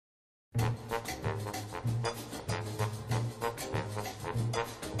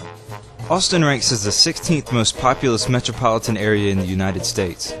Austin ranks as the 16th most populous metropolitan area in the United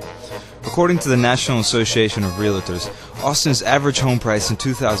States. According to the National Association of Realtors, Austin's average home price in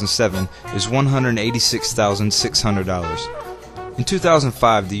 2007 is $186,600. In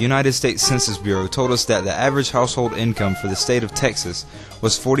 2005, the United States Census Bureau told us that the average household income for the state of Texas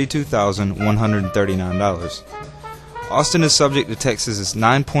was $42,139. Austin is subject to Texas's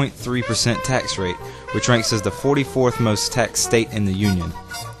 9.3% tax rate, which ranks as the 44th most taxed state in the Union.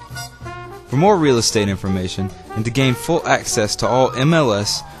 For more real estate information and to gain full access to all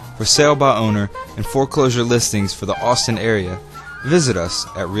MLS, for sale by owner, and foreclosure listings for the Austin area, visit us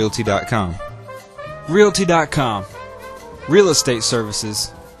at realty.com. Realty.com. Real estate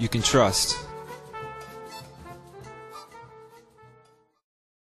services you can trust.